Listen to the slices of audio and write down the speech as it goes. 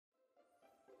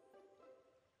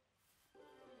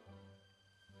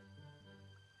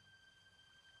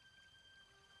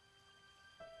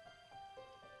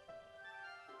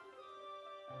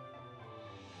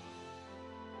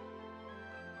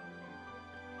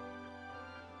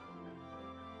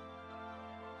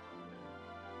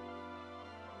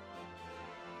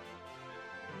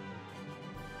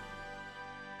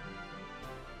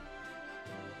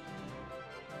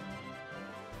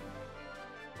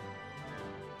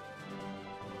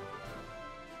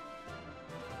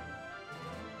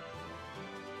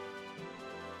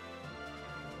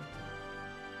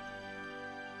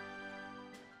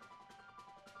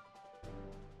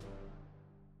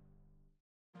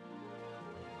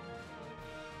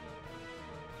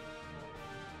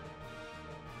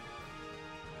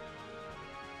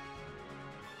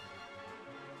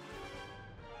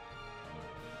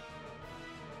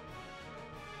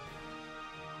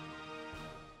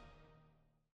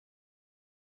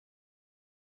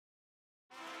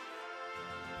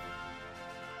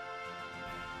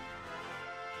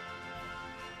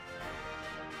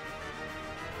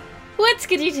What's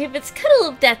good, YouTube? It's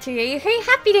cuddleofdeath here. Hey,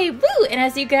 happy day, woo! And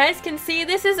as you guys can see,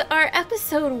 this is our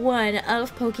episode 1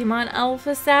 of Pokemon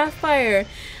Alpha Sapphire.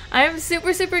 I'm super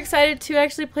excited to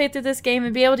actually play through this game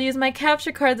and be able to use my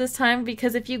capture card this time,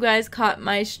 because if you guys caught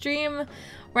my stream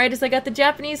right as I got the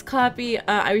Japanese copy,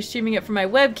 I was streaming it from my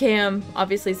webcam,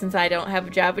 obviously since I don't have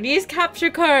a Japanese capture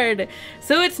card.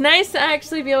 So it's nice to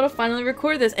actually be able to finally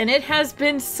record this, and it has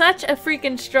been such a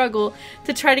freaking struggle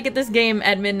to try to get this game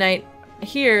at midnight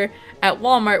here at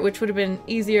Walmart, which would have been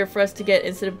easier for us to get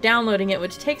instead of downloading it,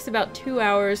 which takes about 2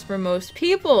 hours for most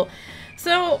people.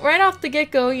 So right off the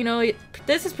get-go, you know,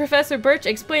 this is Professor Birch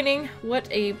explaining what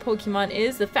a Pokemon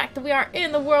is. The fact that we are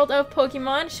in the world of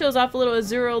Pokemon shows off a little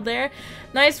Azurill there.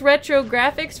 Nice retro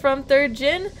graphics from 3rd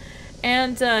gen.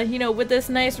 And, you know, with this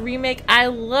nice remake, I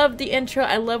love the intro.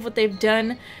 I love what they've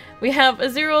done. We have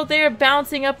Azurill there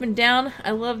bouncing up and down. I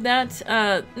love that.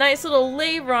 Nice little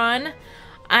Lairon.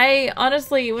 I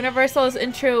honestly, whenever I saw this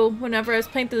intro, whenever I was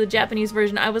playing through the Japanese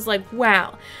version, I was like,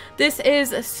 wow, this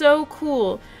is so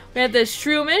cool. We had the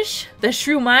Shroomish, the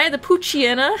Shroomai, the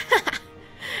Poochyena,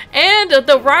 and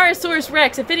the Rarasaurus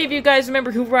Rex. If any of you guys remember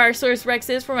who Rarasaurus Rex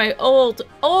is from my old,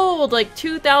 like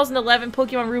 2011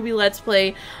 Pokemon Ruby Let's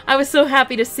Play, I was so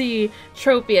happy to see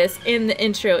Tropius in the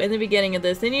intro, in the beginning of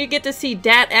this. And you get to see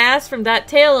Dat Ass from Dat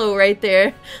Tailo right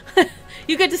there.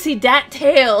 You get to see Dat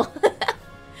Tail.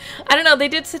 I don't know, they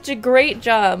did such a great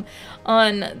job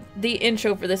on the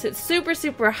intro for this. It's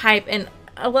super hype, and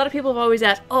a lot of people have always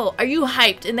asked, oh, are you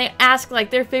hyped? And they ask like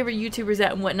their favorite YouTubers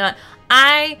at and whatnot.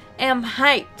 I am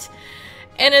hyped.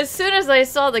 And as soon as I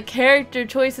saw the character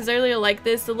choices earlier like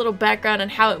this, the little background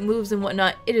and how it moves and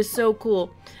whatnot, it is so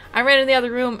cool. I ran in the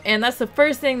other room, and that's the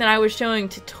first thing that I was showing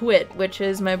to Twit, which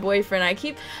is my boyfriend. I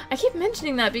keep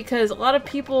mentioning that because a lot of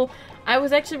people, I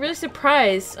was actually really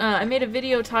surprised. I made a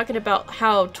video talking about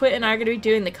how Twit and I are going to be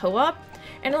doing the co-op,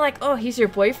 and they're like, oh, he's your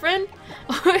boyfriend?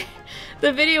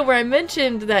 The video where I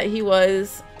mentioned that he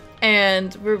was,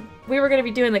 and we were going to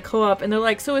be doing the co-op, and they're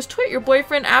like, so is Twit your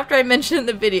boyfriend, after I mentioned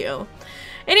the video?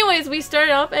 Anyways, we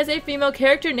started off as a female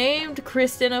character named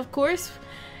Kristen, of course.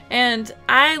 And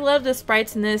I love the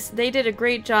sprites in this. They did a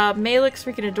great job. May looks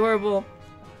freaking adorable.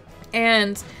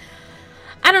 And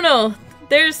I don't know.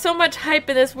 There's so much hype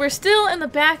in this. We're still in the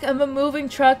back of a moving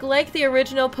truck like the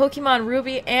original Pokemon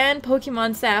Ruby and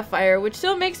Pokemon Sapphire, which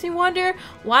still makes me wonder,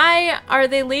 why are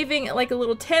they leaving like a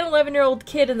little 10, 11-year-old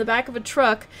kid in the back of a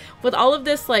truck with all of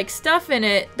this like stuff in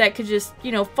it that could just,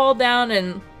 you know, fall down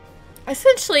and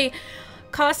essentially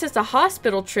cost us a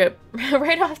hospital trip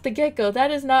right off the get-go.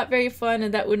 That is not very fun,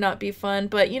 and that would not be fun.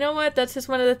 But you know what? That's just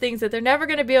one of the things that they're never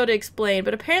going to be able to explain.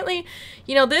 But apparently,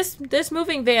 you know, this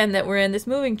moving van that we're in, this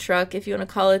moving truck, if you want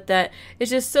to call it that,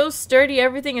 is just so sturdy.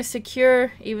 Everything is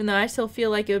secure, even though I still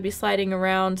feel like it would be sliding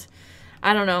around.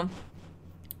 I don't know.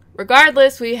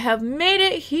 Regardless, we have made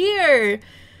it here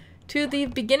to the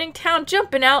beginning town,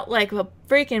 jumping out like a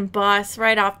freaking boss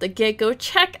right off the get-go.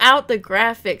 Check out the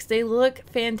graphics. They look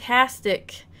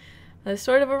fantastic. That's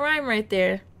sort of a rhyme right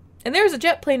there. And there's a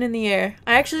jet plane in the air.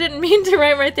 I actually didn't mean to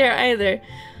rhyme right there either.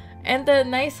 And the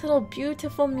nice little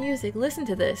beautiful music. Listen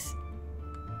to this.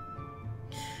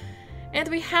 And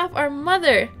we have our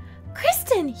mother.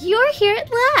 Kristen, you're here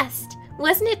at last.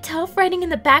 Wasn't it tough riding in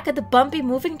the back of the bumpy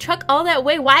moving truck all that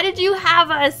way? Why did you have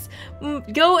us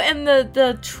go in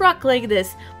the truck like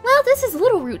this? Well, this is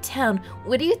Little Root Town.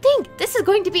 What do you think? This is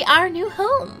going to be our new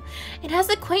home. It has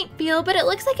a quaint feel, but it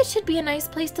looks like it should be a nice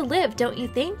place to live, don't you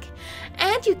think?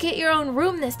 And you get your own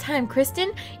room this time,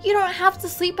 Kristen. You don't have to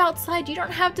sleep outside. You don't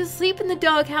have to sleep in the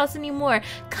doghouse anymore.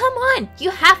 Come on,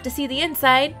 you have to see the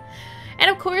inside. And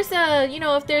of course, you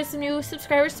know, if there's some new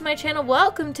subscribers to my channel,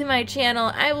 welcome to my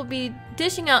channel. I will be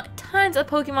dishing out tons of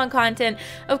Pokemon content.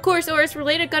 Of course, ORAS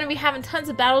related, gonna be having tons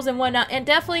of battles and whatnot, and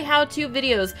definitely how-to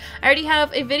videos. I already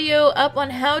have a video up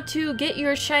on how to get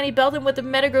your shiny Beldum with the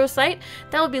Metagrow site.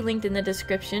 That will be linked in the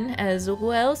description as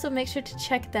well, so make sure to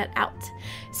check that out.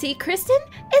 See, Kristen?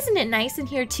 Isn't it nice in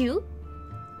here too?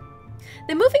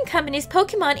 The moving company's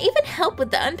Pokemon even help with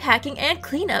the unpacking and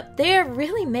cleanup. They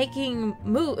really make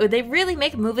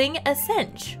moving a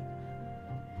cinch.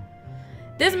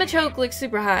 This Machoke looks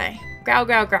super high. Growl,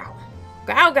 growl, growl.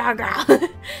 Growl, growl, growl.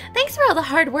 Thanks for all the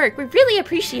hard work. We really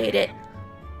appreciate it.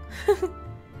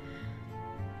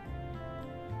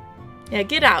 Yeah,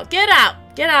 get out. Get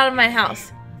out. Get out of my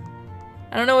house.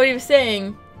 I don't know what he was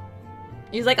saying.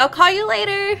 He was like, I'll call you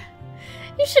later.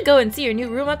 You should go and see your new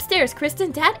room upstairs,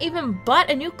 Kristen. Dad even bought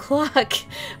a new clock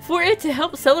for it to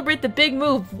help celebrate the big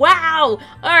move. Wow!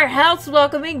 Our house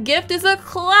welcoming gift is a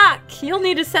clock! You'll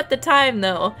need to set the time,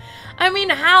 though. I mean,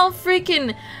 how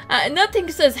freaking...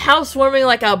 nothing says housewarming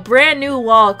like a brand new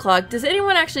wall clock. Does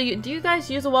anyone actually... Do you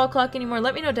guys use a wall clock anymore?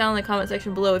 Let me know down in the comment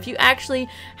section below if you actually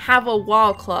have a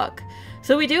wall clock.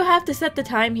 So we do have to set the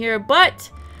time here, but...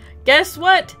 Guess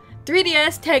what?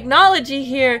 3DS technology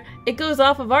here. It goes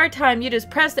off of our time. You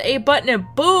just press the A button and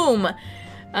boom!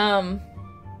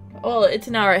 Well, it's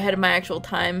an hour ahead of my actual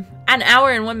time. An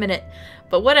hour and 1 minute.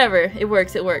 But whatever. It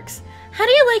works, it works. How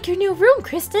do you like your new room,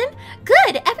 Kristen?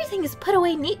 Good! Everything is put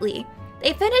away neatly.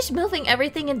 They finished moving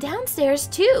everything in downstairs,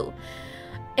 too.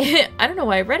 I don't know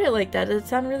why I read it like that. It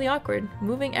sounded really awkward.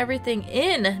 Moving everything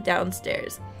in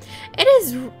downstairs. It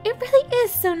really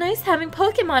is so nice having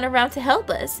Pokemon around to help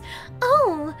us.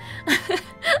 Oh.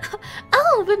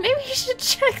 Oh, but maybe you should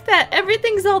check that.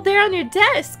 Everything's all there on your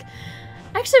desk.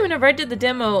 Actually, whenever I did the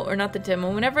demo, or not the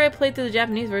demo, whenever I played through the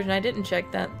Japanese version, I didn't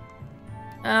check that.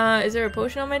 Is there a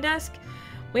potion on my desk?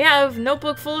 We have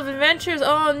notebook full of adventures.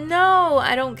 Oh no,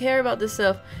 I don't care about this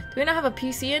stuff. Do we not have a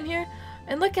PC in here?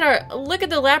 And look at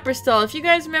the Lapras doll. If you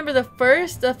guys remember the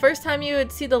first time you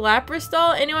would see the Lapras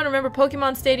doll, anyone remember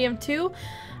Pokemon Stadium 2?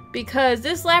 Because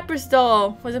this Lapras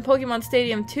doll was in Pokemon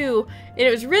Stadium 2, and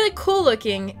it was really cool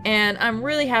looking, and I'm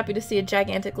really happy to see a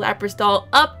gigantic Lapras doll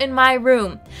up in my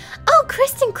room. Oh,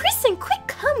 Kristen, quick,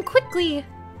 come quickly.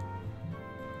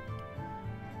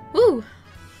 Ooh.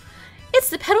 It's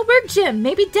the Petalburg Gym.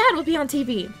 Maybe Dad will be on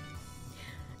TV.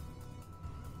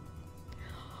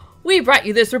 We brought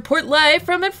you this report live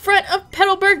from in front of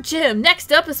Petalburg Gym.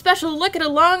 Next up, a special look at a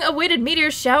long-awaited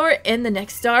meteor shower in the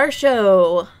Next Star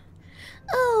show.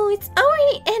 Oh, it's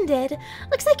already ended.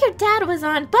 Looks like your dad was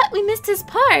on, but we missed his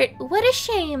part. What a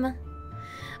shame.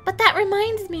 But that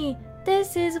reminds me.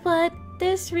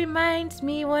 This reminds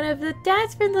me, one of the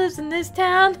dad's friends lives in this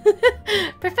town.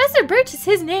 Professor Birch is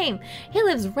his name. He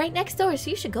lives right next door, so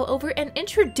you should go over and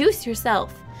introduce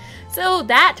yourself. So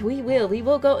that we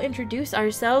will go introduce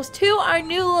ourselves to our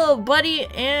new little buddy,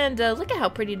 and look at how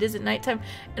pretty it is at nighttime.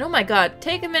 And oh my god,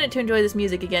 take a minute to enjoy this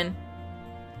music again.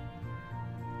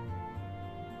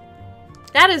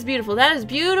 That is beautiful. That is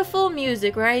beautiful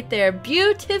music right there.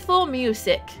 Beautiful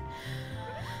music.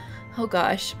 Oh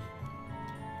gosh.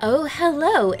 Oh,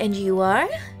 hello, and you are?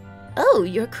 Oh,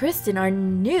 you're Kristen, our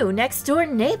new next-door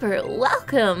neighbor.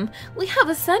 Welcome! We have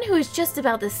a son who is just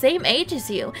about the same age as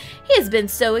you. He has been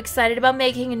so excited about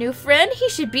making a new friend, he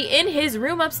should be in his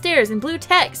room upstairs in blue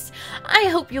text. I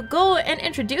hope you'll go and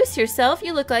introduce yourself.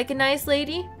 You look like a nice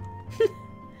lady.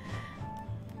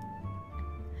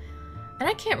 And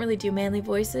I can't really do manly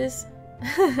voices.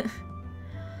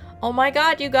 Oh my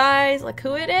god, you guys, look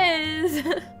who it is!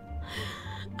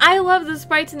 I love the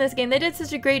sprites in this game. They did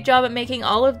such a great job at making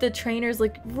all of the trainers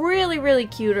look really, really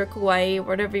cute, or kawaii, or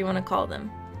whatever you want to call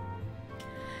them.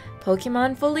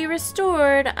 Pokemon fully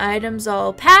restored, items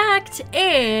all packed,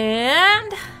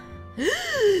 and...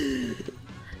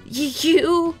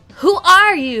 You? Who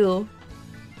are you?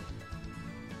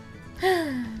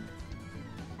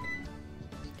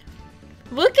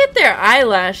 Look at their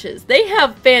eyelashes. They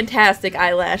have fantastic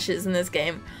eyelashes in this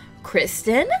game.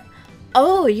 Kristen?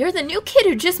 Oh, you're the new kid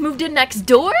who just moved in next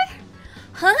door?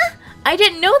 Huh? I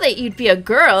didn't know that you'd be a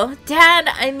girl. Dad,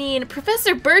 I mean,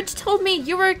 Professor Birch told me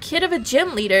you were a kid of a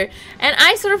gym leader, and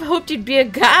I sort of hoped you'd be a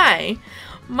guy.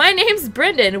 My name's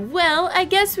Brendan. Well, I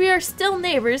guess we are still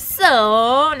neighbors,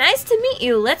 so nice to meet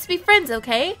you. Let's be friends,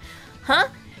 okay? Huh?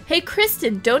 Hey,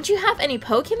 Kristen, don't you have any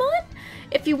Pokemon?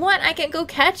 If you want, I can go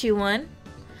catch you one.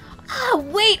 Oh,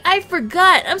 wait, I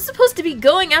forgot. I'm supposed to be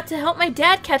going out to help my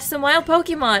dad catch some wild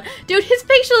Pokemon. Dude, his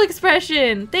facial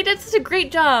expression. They did such a great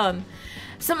job.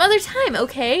 Some other time,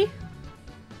 okay?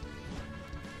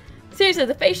 Seriously,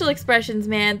 the facial expressions,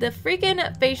 man. The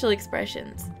freaking facial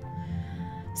expressions.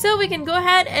 So we can go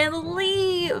ahead and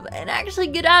leave and actually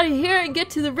get out of here and get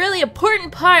to the really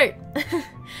important part.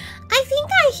 I think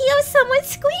I hear someone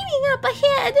screaming up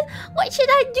ahead. What should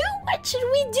I do? What should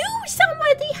we do?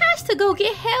 Somebody has to go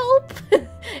get help.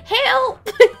 Help.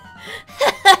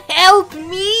 Help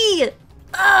me.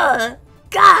 Ugh,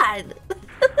 God.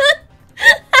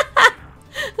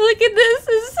 Look at this.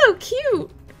 This is so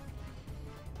cute.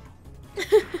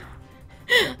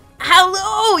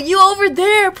 Hello, you over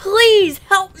there. Please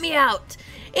help me out.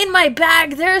 In my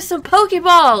bag, there are some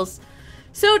Pokeballs.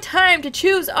 So time to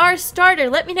choose our starter.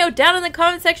 Let me know down in the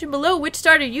comment section below which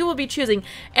starter you will be choosing.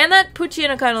 And that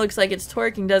Poochyena kind of looks like it's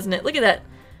twerking, doesn't it? Look at that.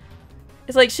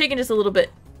 It's like shaking just a little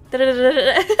bit.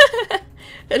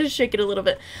 I just shake it a little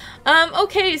bit.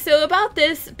 Okay, so about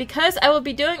this, because I will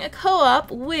be doing a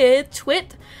co-op with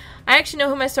Twit, I actually know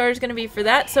who my starter is going to be for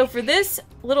that. So for this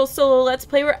little solo Let's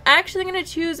Play, we're actually going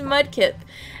to choose Mudkip.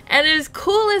 And as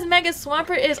cool as Mega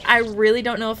Swampert is, I really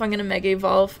don't know if I'm going to Mega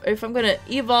Evolve, or if I'm going to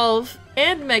Evolve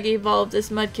and Mega Evolve this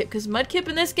Mudkip, because Mudkip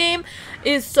in this game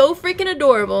is so freaking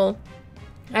adorable.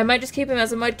 I might just keep him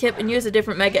as a Mudkip and use a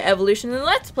different Mega Evolution in the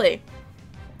Let's Play.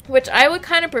 Which I would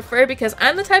kind of prefer, because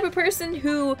I'm the type of person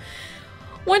who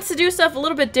wants to do stuff a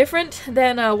little bit different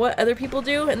than what other people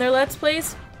do in their Let's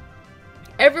Plays.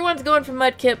 Everyone's going for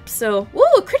Mudkip, so...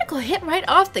 Woo! Critical hit right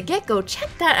off the get-go.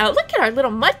 Check that out. Look at our little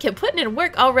Mudkip putting in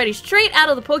work already. Straight out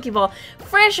of the Pokeball.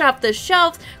 Fresh off the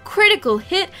shelves. Critical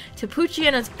hit to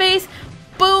Poochyana's face.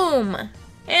 Boom!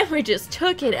 And we just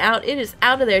took it out. It is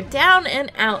out of there. Down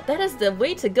and out. That is the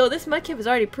way to go. This Mudkip is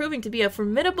already proving to be a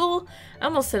formidable... I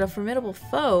almost said a formidable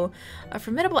foe. A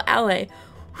formidable ally.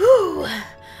 Whew!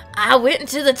 I went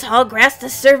into the tall grass to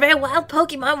survey wild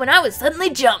Pokemon when I was suddenly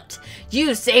jumped.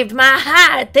 You saved my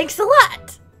hide. Thanks a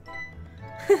lot.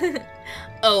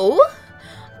 Oh?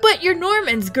 But you're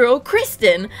Norman's girl,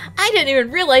 Kristen. I didn't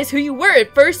even realize who you were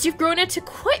at first. You've grown into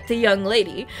quite the young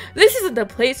lady. This isn't the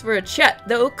place for a chat,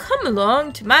 though. Come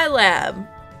along to my lab.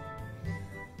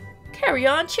 Carry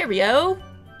on, cheerio.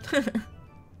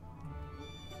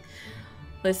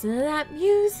 Listen to that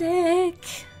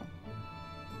music.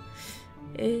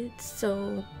 It's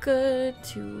so good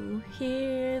to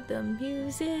hear the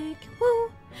music. Woo!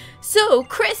 So,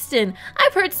 Kristen,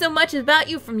 I've heard so much about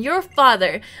you from your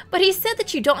father, but he said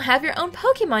that you don't have your own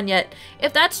Pokemon yet.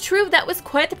 If that's true, that was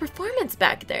quite the performance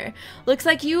back there. Looks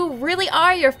like you really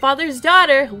are your father's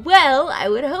daughter. Well, I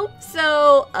would hope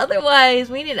so. Otherwise,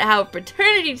 we need to have a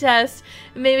paternity test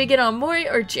and maybe get on Maury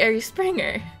or Jerry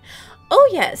Springer. Oh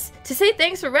yes, to say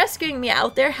thanks for rescuing me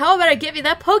out there, how about I give you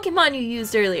that Pokemon you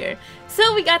used earlier?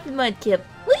 So we got the Mudkip.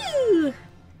 Woo!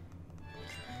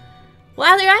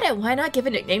 While you're at it, why not give a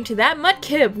nickname to that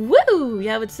Mudkip? Woo!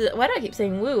 Yeah, why do I keep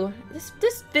saying woo?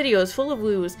 This video is full of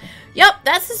woos. Yup,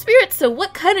 that's the spirit, so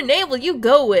what kind of name will you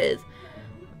go with?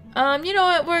 You know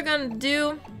what we're gonna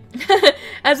do?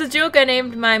 As a joke, I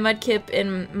named my Mudkip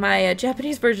in my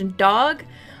Japanese version Dog,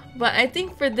 but I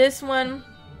think for this one,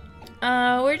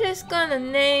 we're just gonna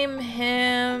name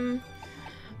him,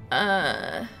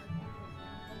 oh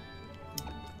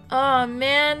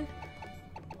man,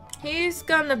 he's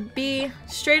gonna be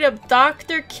straight up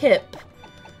Dr. Kip.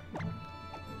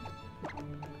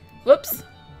 Whoops.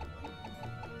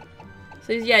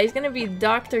 So yeah, he's gonna be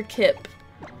Dr. Kip.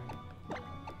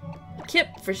 Kip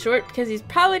for short, because he's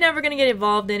probably never gonna get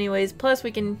evolved anyways, plus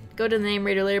we can go to the name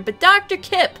reader later, but Dr.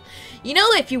 Kip! You know,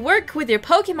 if you work with your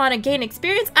Pokemon and gain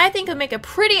experience, I think he'll make a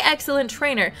pretty excellent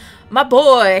trainer. My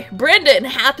boy, Brendan,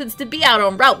 happens to be out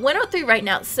on Route 103 right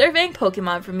now, surveying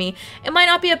Pokemon for me. It might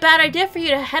not be a bad idea for you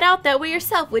to head out that way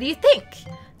yourself, what do you think?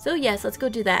 So yes, let's go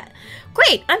do that.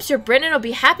 Great! I'm sure Brendan will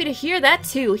be happy to hear that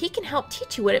too. He can help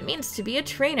teach you what it means to be a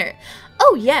trainer.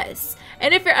 Oh yes!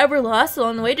 And if you're ever lost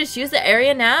along the way, just use the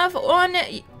area nav on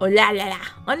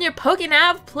your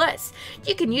PokeNav Plus.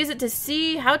 You can use it to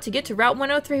see how to get to Route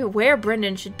 103 where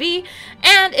Brendan should be.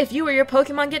 And if you or your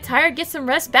Pokemon get tired, get some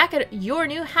rest back at your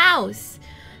new house.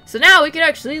 So now we can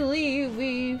actually leave.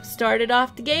 We started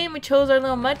off the game. We chose our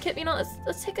little Mudkip. You know,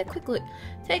 let's take a quick look.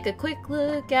 Take a quick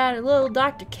look at our little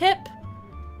Dr. Kip.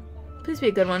 Please be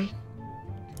a good one.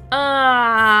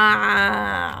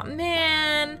 Ah,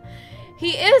 man.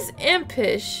 He is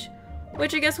impish,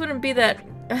 which I guess wouldn't be that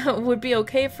would be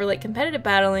okay for like competitive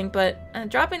battling, but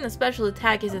dropping the special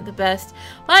attack isn't the best.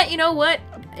 But you know what?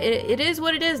 It is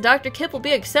what it is. Dr. Kip will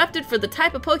be accepted for the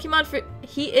type of Pokemon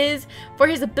he is, for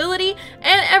his ability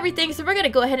and everything. So we're gonna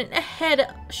go ahead and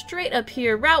head straight up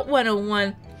here, Route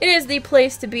 101. It is the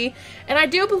place to be, and I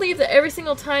do believe that every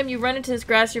single time you run into this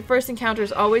grass, your first encounter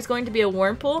is always going to be a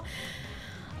Wurmple.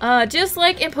 Just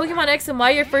like in Pokemon X and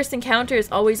Y, your first encounter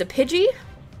is always a Pidgey.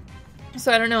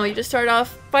 So I don't know, you just start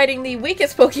off fighting the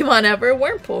weakest Pokemon ever,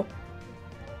 Wurmple.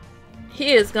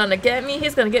 He is gonna get me,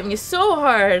 he's gonna get me so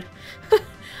hard.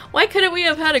 Why couldn't we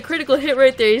have had a critical hit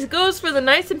right there? He goes for the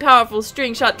nice and powerful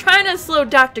string shot, trying to slow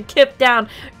Dr. Kip down.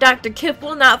 Dr. Kip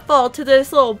will not fall to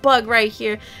this little bug right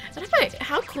here. And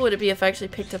how cool would it be if I actually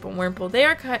picked up a Wurmple? They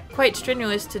are quite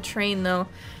strenuous to train though,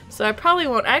 so I probably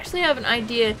won't. I actually have an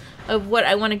idea of what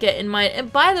I want to get in mind.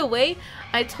 And by the way,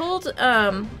 I told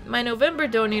my November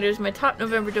donators, my top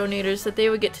November donators, that they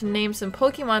would get to name some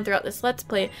Pokemon throughout this Let's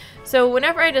Play. So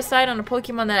whenever I decide on a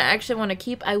Pokemon that I actually want to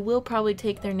keep, I will probably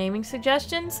take their naming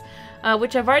suggestions,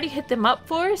 which I've already hit them up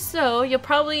for. So you'll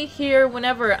probably hear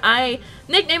whenever I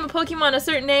nickname a Pokemon a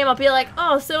certain name, I'll be like,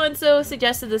 oh, so-and-so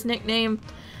suggested this nickname.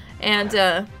 And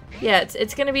yeah,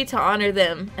 it's gonna be to honor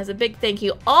them as a big thank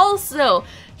you. Also,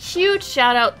 huge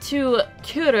shout out to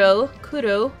Kuro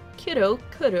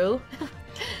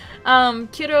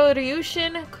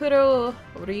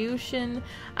Ryushin.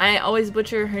 I always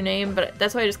butcher her name, but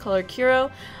that's why I just call her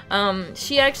Kuro.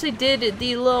 She actually did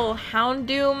the little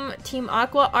Houndoom Team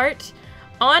Aqua art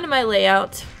on my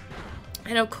layout.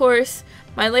 And of course,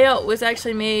 my layout was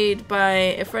actually made by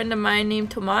a friend of mine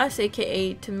named Tomas,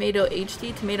 aka Tomato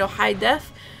HD, Tomato High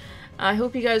Def. I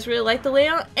hope you guys really like the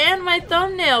layout. And my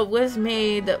thumbnail was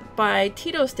made by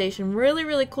Tito Station. Really,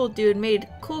 really cool dude. Made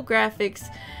cool graphics.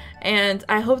 And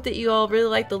I hope that you all really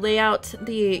like the layout,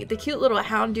 the cute little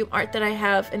Houndoom art that I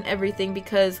have and everything,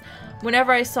 because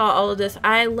whenever I saw all of this,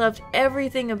 I loved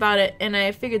everything about it, and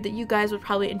I figured that you guys would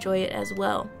probably enjoy it as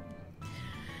well.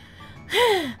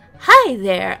 Hi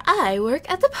there, I work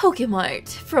at the Pokemart.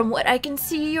 From what I can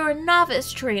see, you're a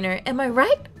novice trainer, am I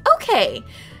right? Okay.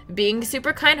 Being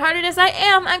super kind-hearted as I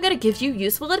am, I'm gonna give you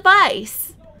useful advice.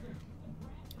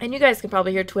 And you guys can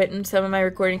probably hear Twit in some of my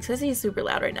recordings because he's super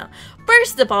loud right now.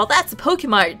 First of all, that's a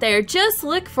Pokemart there. Just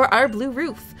look for our blue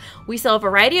roof. We sell a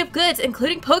variety of goods,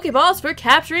 including Pokeballs for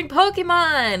capturing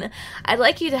Pokemon. I'd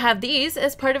like you to have these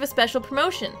as part of a special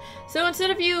promotion. So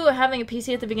instead of you having a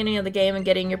PC at the beginning of the game and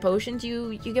getting your potions,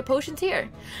 you get potions here.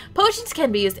 Potions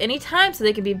can be used anytime, so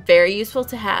they can be very useful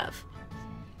to have.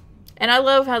 And I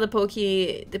love how the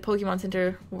Pokemon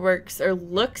Center works or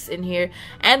looks in here.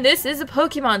 And this is a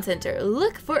Pokemon Center.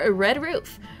 Look for a red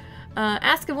roof.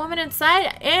 Ask a woman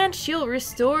inside and she'll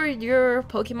restore your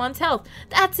Pokemon's health.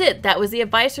 That's it. That was the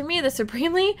advice from me, the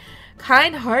supremely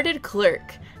kind-hearted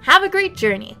clerk. Have a great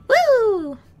journey.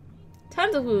 Woo!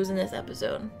 Tons of woos in this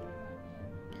episode.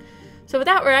 So with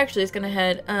that, we're actually just going to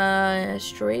head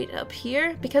straight up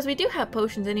here. Because we do have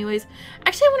potions anyways.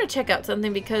 Actually, I want to check out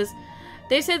something because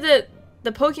they said that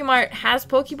the Pokemart has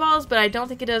Pokeballs, but I don't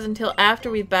think it does until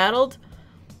after we've battled.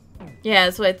 Yeah,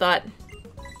 that's what I thought.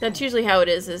 That's usually how it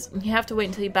is you have to wait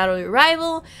until you battle your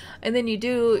rival, and then you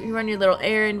run your little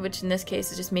errand, which in this case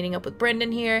is just meeting up with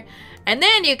Brendan here, and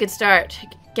then you can start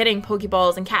getting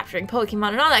Pokeballs and capturing Pokemon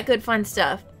and all that good fun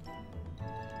stuff.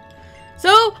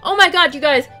 So, oh my god, you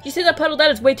guys, you see that puddle?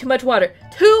 That is way too much water.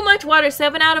 Too much water.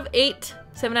 7 out of 8.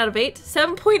 7 out of 8?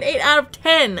 7.8 out of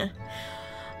 10.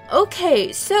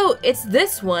 Okay, so it's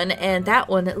this one and that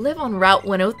one that live on Route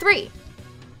 103.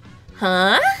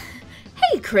 Huh?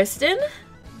 Hey, Kristen.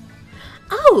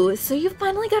 Oh, so you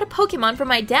finally got a Pokemon from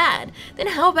my dad. Then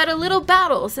how about a little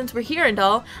battle since we're here and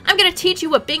all? I'm gonna teach you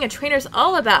what being a trainer's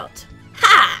all about.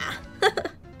 Ha!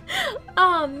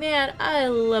 Oh man, I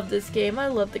love this game. I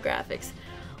love the graphics.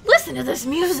 Listen to this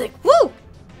music. Woo!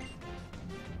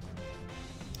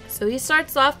 So he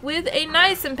starts off with a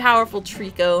nice and powerful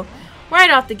Trico. Right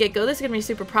off the get-go. This is going to be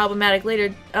super problematic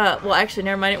later. Well, actually,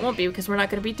 never mind. It won't be because we're not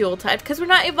going to be dual-typed because we're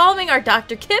not evolving our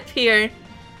Dr. Kip here.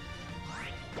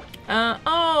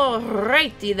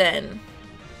 Alrighty then.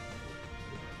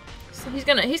 So he's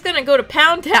gonna go to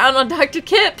Pound Town on Dr.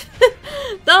 Kip.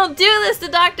 Don't do this to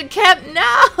Dr. Kip.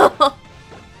 No!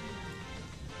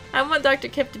 I want Dr.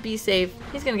 Kip to be safe.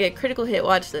 He's going to get a critical hit.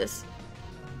 Watch this.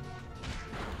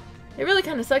 It really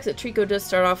kind of sucks that Trico does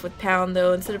start off with Pound,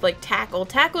 though, instead of, like, Tackle.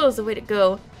 Tackle is the way to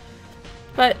go.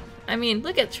 But, I mean,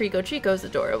 look at Trico. Trico's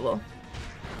adorable.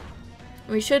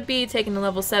 We should be taking a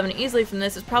level 7 easily from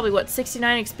this. It's probably, what,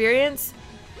 69 experience?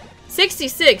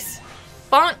 66!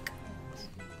 Bonk!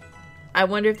 I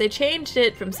wonder if they changed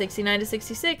it from 69 to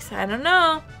 66. I don't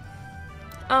know.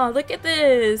 Oh, look at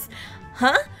this.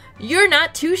 Huh? You're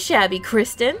not too shabby,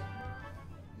 Kristen.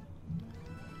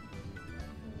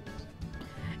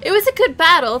 It was a good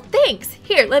battle, thanks!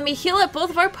 Here, let me heal up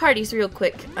both of our parties real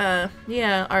quick.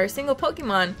 Yeah, our single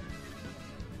Pokemon.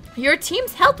 Your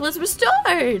team's health was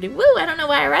restored! Woo, I don't know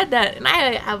why I read that. And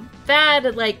I have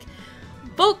bad, like,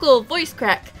 vocal voice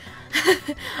crack.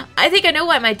 I think I know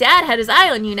why my dad had his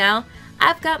eye on you now.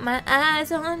 I've got my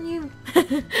eyes on you.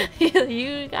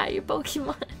 You got your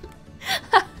Pokemon.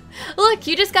 Look,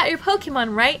 you just got your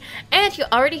Pokemon, right? And you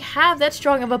already have that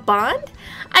strong of a bond?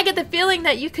 I get the feeling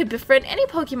that you could befriend any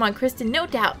Pokemon, Kristen, no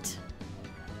doubt.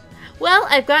 Well,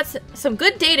 I've got some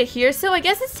good data here, so I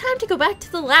guess it's time to go back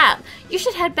to the lab. You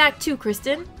should head back too,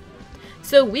 Kristen.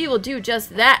 So we will do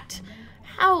just that.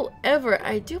 However,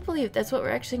 I do believe that's what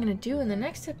we're actually going to do in the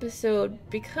next episode,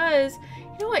 because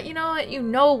you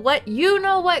know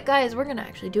what, guys, we're going to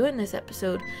actually do it in this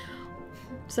episode.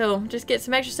 So, just get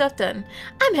some extra stuff done.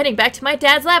 I'm heading back to my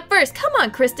dad's lab first. Come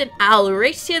on, Kristen. I'll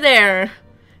race you there.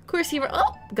 Of course,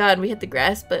 oh, God, we hit the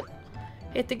grass, but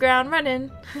hit the ground running.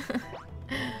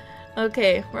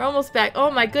 Okay, we're almost back. Oh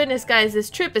my goodness, guys, this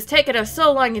trip is taking us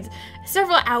so long. It's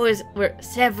several hours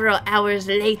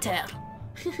later.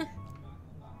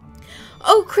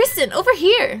 Oh, Kristen, over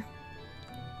here.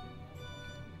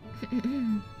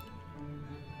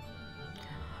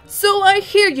 So I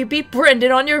hear you beat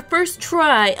Brendan on your first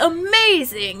try.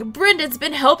 Amazing! Brendan's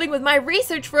been helping with my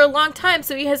research for a long time,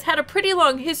 so he has had a pretty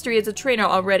long history as a trainer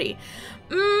already.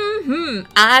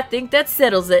 I think that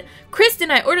settles it.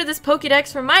 Kristen, I ordered this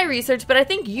Pokédex for my research, but I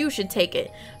think you should take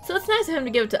it. So it's nice of him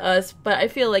to give it to us, but I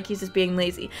feel like he's just being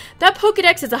lazy. That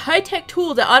Pokédex is a high-tech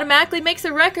tool that automatically makes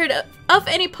a record of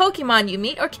any Pokemon you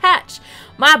meet or catch.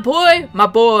 My boy,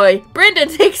 Brendan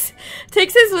takes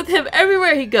his with him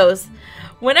everywhere he goes.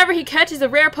 Whenever he catches a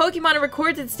rare Pokemon and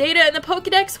records its data in the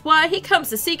Pokédex, why, he comes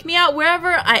to seek me out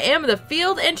wherever I am in the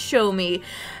field and show me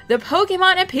the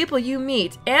Pokemon and people you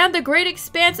meet, and the great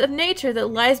expanse of nature that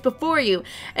lies before you.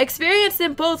 Experience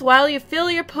them both while you fill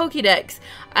your Pokédex.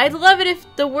 I'd love it if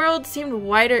your world seemed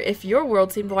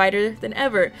wider than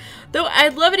ever. Though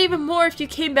I'd love it even more if you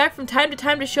came back from time to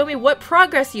time to show me what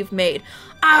progress you've made.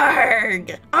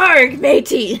 Arg! Arg,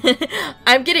 matey!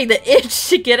 I'm getting the itch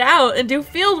to get out and do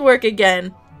field work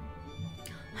again.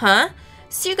 Huh?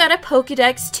 So you got a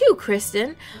Pokédex too,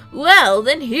 Kristen? Well,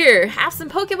 then here, have some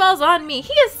Pokeballs on me.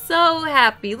 He is so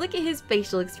happy. Look at his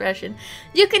facial expression.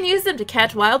 You can use them to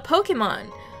catch wild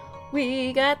Pokemon.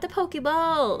 We got the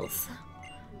Pokeballs.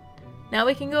 Now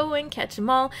we can go and catch them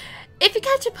all. If you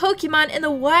catch a Pokemon in the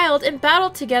wild and battle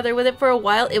together with it for a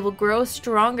while, it will grow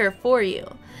stronger for you.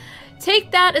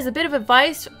 Take that as a bit of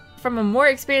advice from a more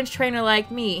experienced trainer like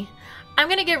me. I'm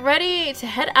gonna get ready to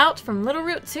head out from Little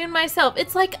Root soon myself.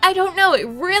 It's like, I don't know, it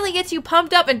really gets you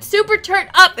pumped up and super turned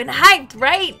up and hyped,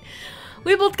 right?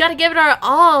 We both gotta give it our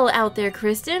all out there,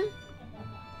 Kristen.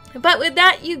 But with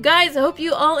that, you guys, I hope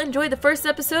you all enjoyed the first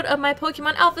episode of my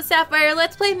Pokemon Alpha Sapphire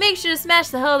Let's Play. Make sure to smash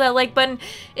the hell out of that like button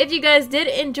if you guys did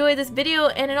enjoy this video,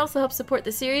 and it also helps support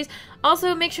the series.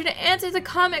 Also, make sure to answer the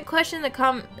comment question, in the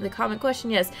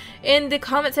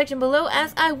comment section below,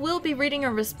 as I will be reading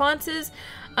your responses.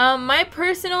 My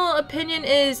personal opinion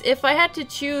is, if I had to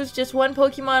choose just one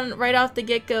Pokemon right off the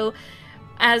get-go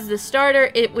as the starter,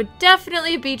 it would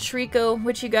definitely be Trico,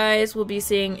 which you guys will be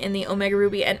seeing in the Omega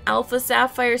Ruby and Alpha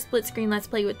Sapphire split screen Let's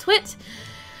Play with Twit.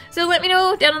 So let me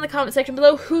know down in the comment section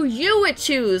below who you would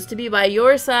choose to be by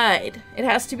your side. It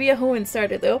has to be a Hoenn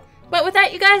starter though. But with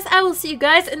that, you guys, I will see you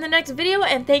guys in the next video,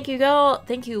 and thank you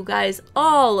guys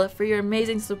all for your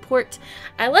amazing support.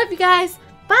 I love you guys.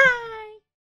 Bye!